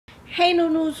Hey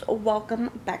NUNUs, welcome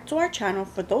back to our channel.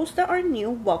 For those that are new,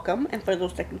 welcome, and for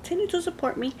those that continue to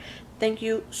support me, thank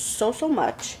you so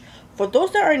much. For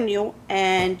those that are new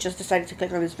and just decided to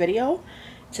click on this video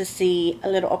to see a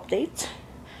little update,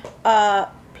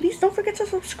 please don't forget to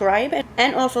subscribe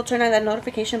and also turn on that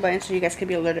notification button so you guys can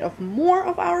be alerted of more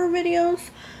of our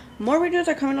videos. More videos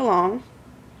are coming along,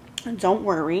 don't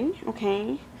worry,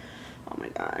 okay? Oh my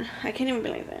god, I can't even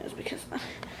believe this because I'm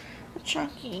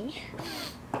chunky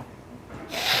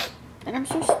and I'm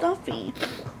so stuffy.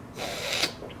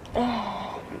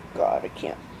 Oh my god, I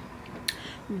can't.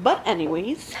 But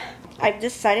anyways, I've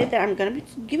decided that I'm gonna be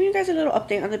giving you guys a little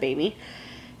update on the baby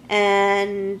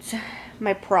and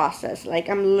my process. Like,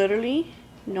 I'm literally,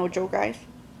 no joke guys,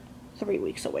 3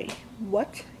 weeks away.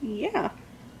 What? Yeah,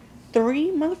 3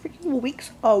 motherfucking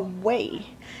weeks away.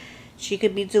 She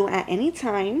could be due at any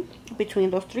time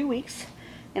between those 3 weeks,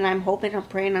 and I'm hoping, I'm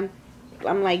praying,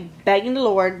 I'm like begging the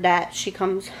Lord that she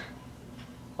comes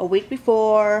a week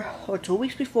before or 2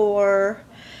 weeks before,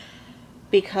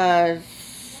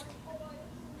 because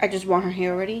I just want her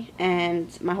here already and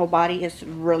my whole body is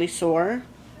really sore.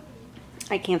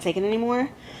 I can't take it anymore.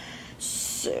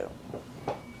 So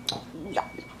yeah,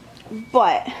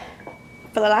 but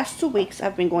for the last 2 weeks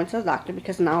I've been going to the doctor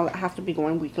because now I have to be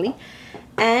going weekly,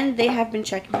 and they have been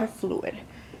checking her fluid.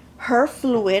 Her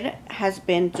fluid has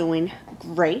been doing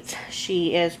great.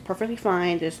 She is perfectly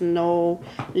fine. There's no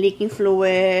leaking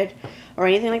fluid or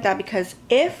anything like that, because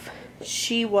if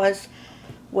she was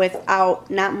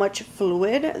without not much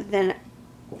fluid, then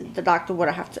the doctor would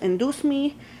have to induce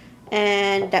me,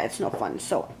 and that's no fun.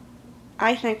 So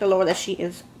I thank the Lord that she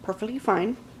is perfectly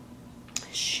fine.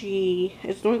 She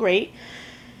is doing great.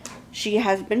 She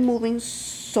has been moving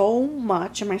so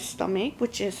much in my stomach,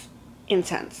 which is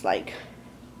intense. Like,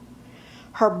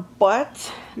 her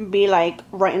butt be like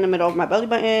right in the middle of my belly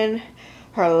button.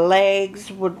 Her legs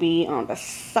would be on the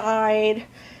side.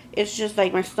 It's just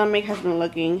like my stomach has been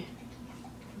looking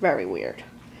very weird.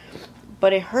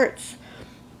 But it hurts.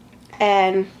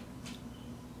 And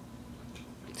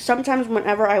sometimes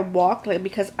whenever I walk, like,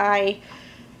 because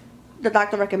the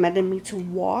doctor recommended me to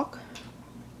walk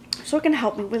so it can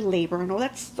help me with labor and all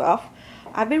that stuff.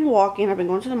 I've been walking, I've been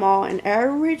going to the mall, and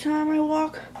every time I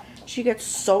walk, she gets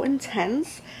so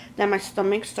intense that my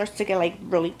stomach starts to get like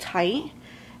really tight,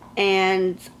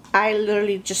 and I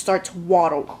literally just start to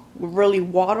waddle, really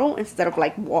waddle instead of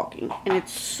like walking, and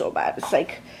it's so bad. It's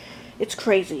like, it's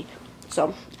crazy.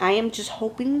 So I am just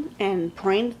hoping and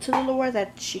praying to the Lord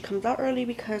that she comes out early,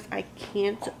 because I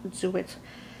can't do it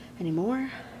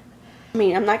anymore. I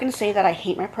mean, I'm not gonna say that I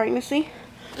hate my pregnancy,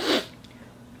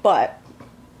 but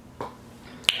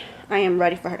I am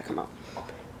ready for her to come out.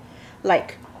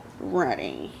 Like,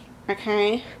 ready.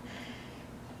 Okay,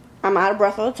 I'm out of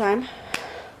breath all the time.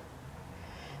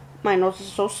 My nose is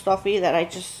so stuffy that I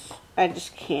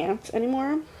just can't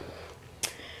anymore.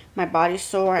 My body's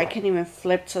sore. I can't even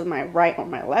flip to my right or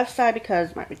my left side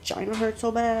because my vagina hurts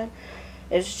so bad.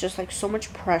 It's just like so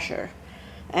much pressure,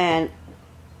 and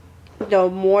the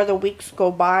more the weeks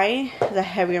go by, the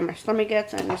heavier my stomach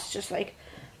gets, and it's just like,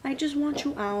 I just want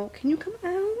you out. Can you come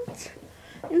out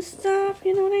and stuff,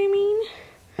 you know what I mean?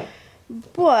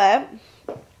 But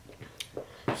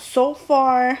so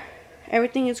far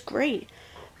everything is great.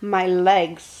 My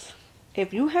legs,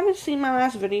 if you haven't seen my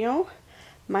last video,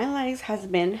 my legs has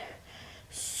been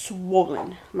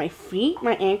swollen. My feet,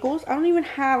 my ankles, I don't even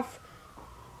have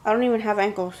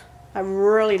ankles. I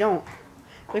really don't.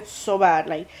 It's so bad.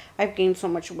 Like, I've gained so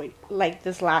much weight. Like,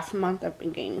 this last month I've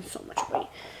been gaining so much weight.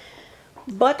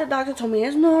 But the doctor told me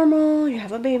it's normal. You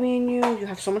have a baby in you. You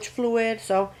have so much fluid.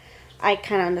 So I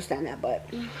kind of understand that. But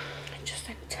just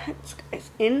intense, guys.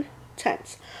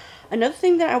 Intense. Another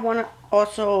thing that I want to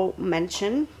also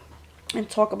mention and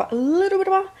talk about a little bit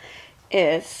about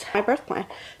is my birth plan.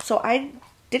 So I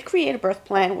did create a birth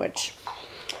plan, which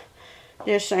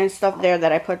there's certain stuff there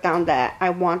that I put down that I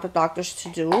want the doctors to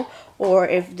do, or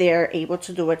if they're able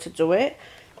to do it.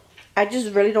 I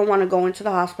just really don't want to go into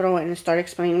the hospital and start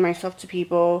explaining myself to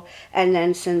people, and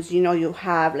then since, you know, you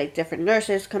have like different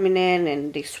nurses coming in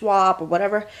and they swap or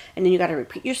whatever, and then you got to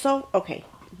repeat yourself. Okay,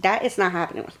 that is not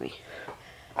happening with me.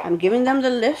 I'm giving them the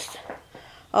list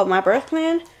of my birth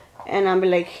plan, and I'm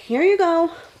like, here you go.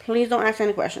 Please don't ask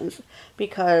any questions,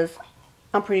 because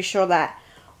I'm pretty sure that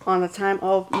on the time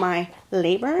of my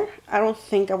labor, I don't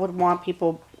think I would want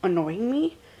people annoying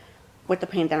me with the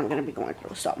pain that I'm going to be going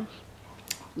through. So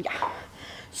yeah,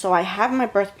 so I have my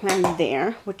birth plan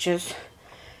there, which is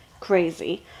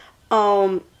crazy.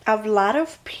 A lot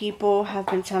of people have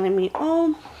been telling me,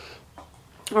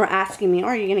 or asking me,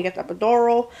 are you gonna get the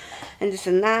epidural and this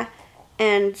and that?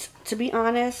 And to be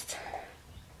honest,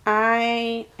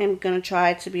 I am going to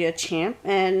try to be a champ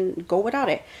and go without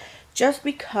it. Just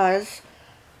because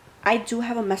I do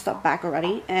have a messed up back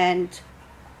already. And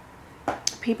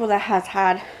people that has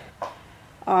had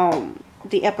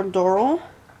the epidural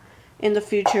in the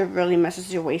future really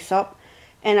messes your waist up.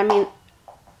 And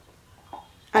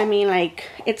I mean like,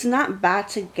 it's not bad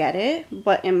to get it,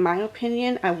 but in my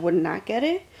opinion, I would not get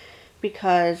it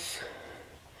because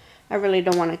I really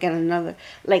don't want to get another,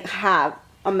 like, have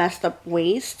a messed up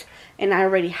waist, and I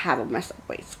already have a messed up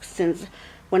waist. Since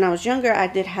when I was younger, I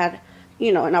did had,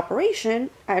 you know, an operation.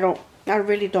 I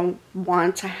really don't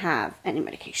want to have any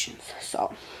medications.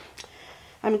 So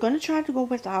I'm going to try to go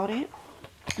without it.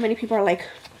 Many people are like,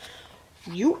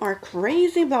 you are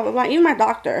crazy, blah, blah, blah. Even my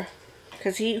doctor,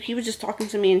 because he was just talking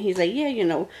to me, and he's like, yeah, you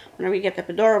know, whenever you get the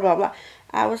epidural, blah, blah.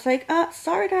 I was like,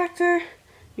 sorry, doctor.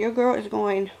 Your girl is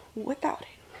going without it.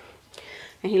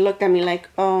 And he looked at me like,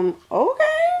 okay,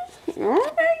 you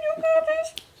got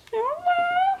this.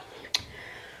 Okay.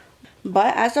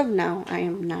 But as of now, I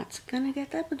am not going to get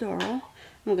the epidural.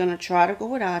 I'm going to try to go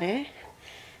without it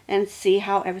and see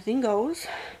how everything goes.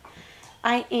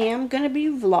 I am going to be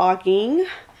vlogging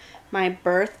my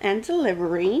birth and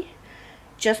delivery,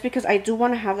 just because I do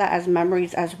want to have that as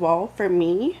memories as well for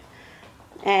me.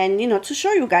 And, you know, to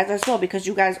show you guys as well, because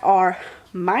you guys are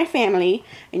my family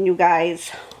and you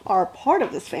guys are part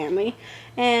of this family.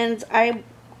 And I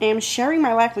am sharing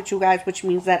my life with you guys, which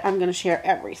means that I'm going to share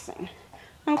everything.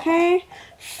 Okay?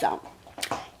 So,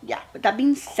 yeah. With that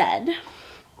being said,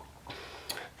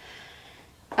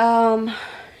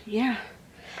 yeah.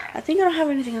 I think I don't have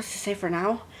anything else to say for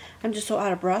now. I'm just so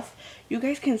out of breath. You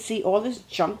guys can see all this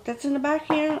junk that's in the back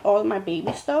here. All of my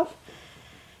baby stuff.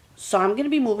 So I'm going to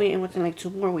be moving in within like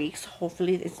 2 more weeks.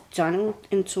 Hopefully it's done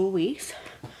in 2 weeks.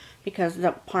 Because the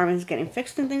apartment is getting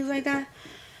fixed and things like that.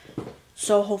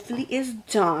 So hopefully it's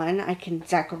done. I can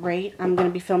decorate. I'm going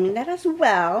to be filming that as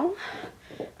well.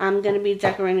 I'm going to be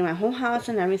decorating my whole house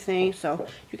and everything. So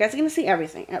you guys are going to see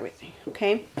everything.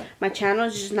 Okay? My channel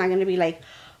is just not going to be like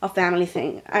a family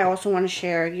thing. I also want to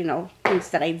share, you know,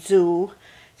 things that I do.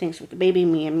 Things with the baby,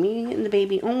 me and the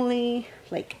baby only.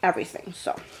 Like everything.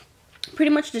 So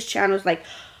pretty much this channel is like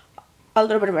a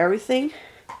little bit of everything.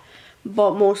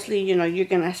 But mostly, you know, you're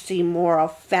going to see more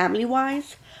of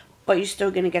family-wise. But you're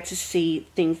still going to get to see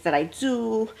things that I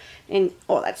do and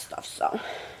all that stuff. So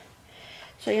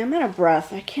yeah, I'm out of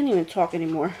breath. I can't even talk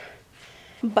anymore.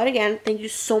 But again, thank you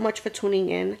so much for tuning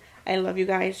in. I love you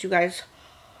guys. You guys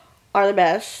are the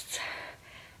best.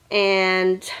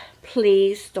 And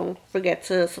please don't forget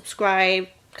to subscribe,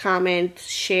 comment,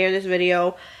 share this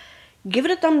video. Give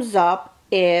it a thumbs up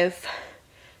if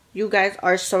you guys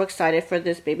are so excited for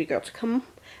this baby girl to come,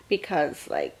 because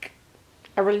like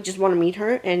I really just want to meet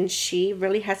her, and she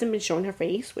really hasn't been showing her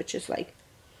face, which is like,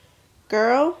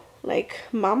 girl, like,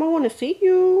 mama want to see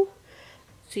you.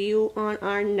 See you on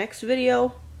our next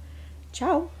video.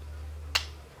 Ciao.